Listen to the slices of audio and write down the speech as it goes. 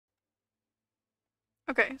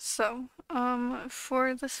Okay, so,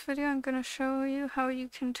 for this video I'm gonna show you how you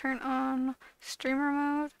can turn on streamer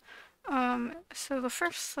mode. So the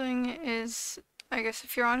first thing is, I guess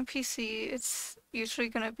if you're on a PC, it's usually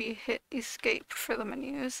gonna be hit escape for the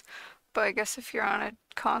menus, but I guess if you're on a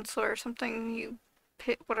console or something, you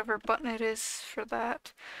hit whatever button it is for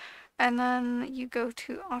that. And then you go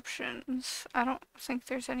to options. I don't think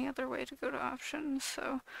there's any other way to go to options,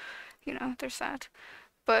 so, there's that.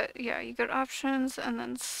 But yeah, you go to options and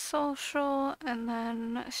then social, and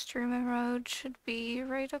then streaming mode should be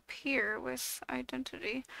right up here with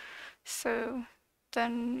identity. So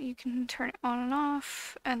then you can turn it on and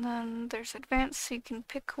off, and then there's advanced, so you can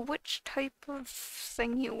pick which type of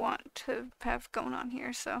thing you want to have going on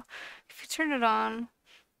here. So if you turn it on,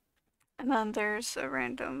 and then there's a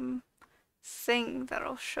random thing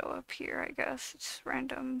that'll show up here, I guess. It's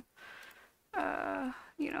random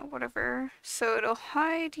whatever. So it'll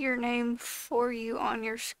hide your name for you on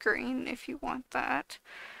your screen if you want that.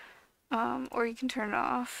 Or you can turn it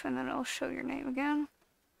off and then it'll show your name again.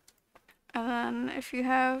 And then if you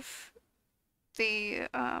have the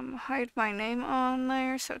hide my name on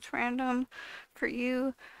there, so it's random for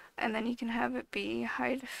you, and then you can have it be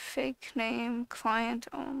hide fake name client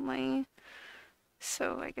only.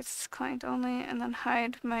 So I guess it's client only, and then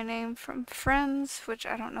hide my name from friends, which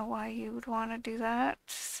I don't know why you would want to do that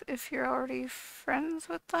if you're already friends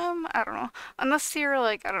with them. I don't know. Unless you're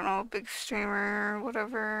like, I don't know, a big streamer or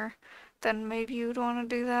whatever, then maybe you would want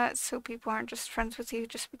to do that so people aren't just friends with you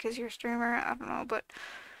just because you're a streamer. I don't know, but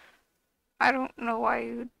I don't know why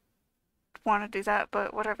you'd want to do that,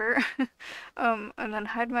 but whatever. And then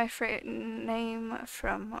hide my name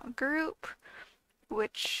from a group,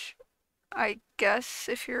 which I guess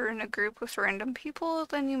if you're in a group with random people,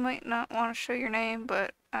 then you might not want to show your name,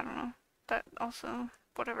 but I don't know. That also,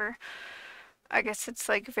 whatever. I guess it's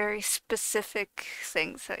like very specific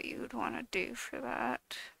things that you would want to do for that.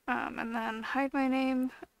 And then hide my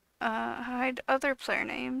name, hide other player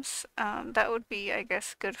names. That would be, I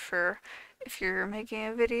guess, good for if you're making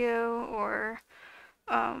a video or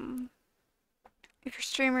um, if you're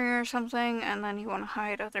streaming or something and then you want to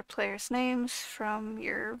hide other players' names from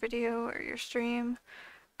your video or your stream,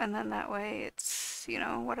 and then that way it's,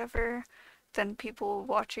 whatever, then people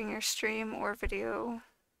watching your stream or video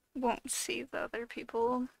won't see the other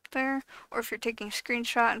people there. Or if you're taking a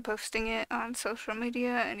screenshot and posting it on social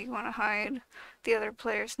media and you want to hide the other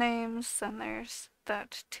players' names, then there's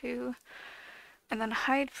that too. And then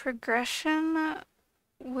hide progression,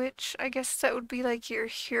 which I guess that would be like your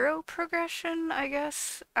hero progression, I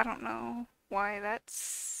guess. I don't know why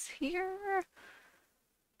that's here.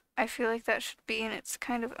 I feel like that should be in its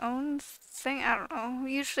kind of own thing. I don't know.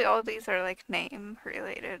 Usually all these are like name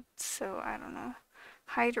related, so I don't know.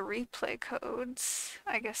 Hide replay codes.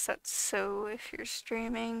 I guess that's so if you're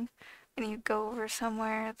streaming and you go over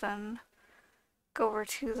somewhere, then go over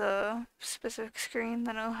to the specific screen,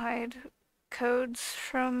 then it'll hide codes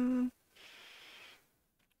from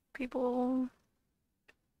people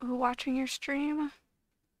who watching your stream.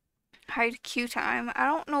 Hide queue time. I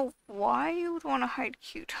don't know why you would want to hide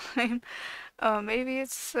queue time. Maybe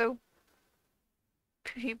it's so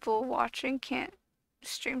people watching can't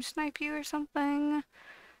stream snipe you or something.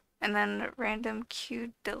 And then random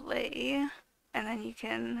queue delay. And then you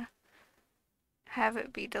can have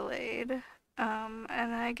it be delayed. And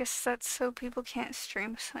I guess that's so people can't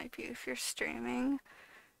stream snipe you if you're streaming.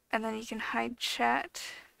 And then you can hide chat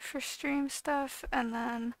for stream stuff, and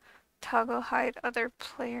then toggle hide other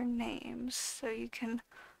player names, so you can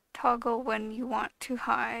toggle when you want to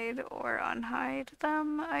hide or unhide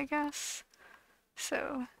them, I guess.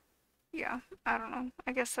 So yeah, I don't know.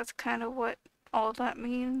 I guess that's kind of what all that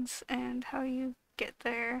means and how you get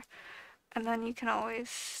there. And then you can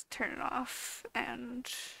always turn it off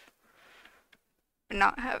and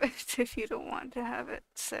not have it if you don't want to have it.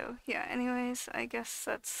 So yeah, anyways, I guess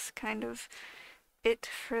that's kind of it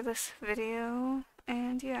for this video,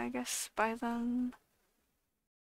 and yeah, I guess bye then.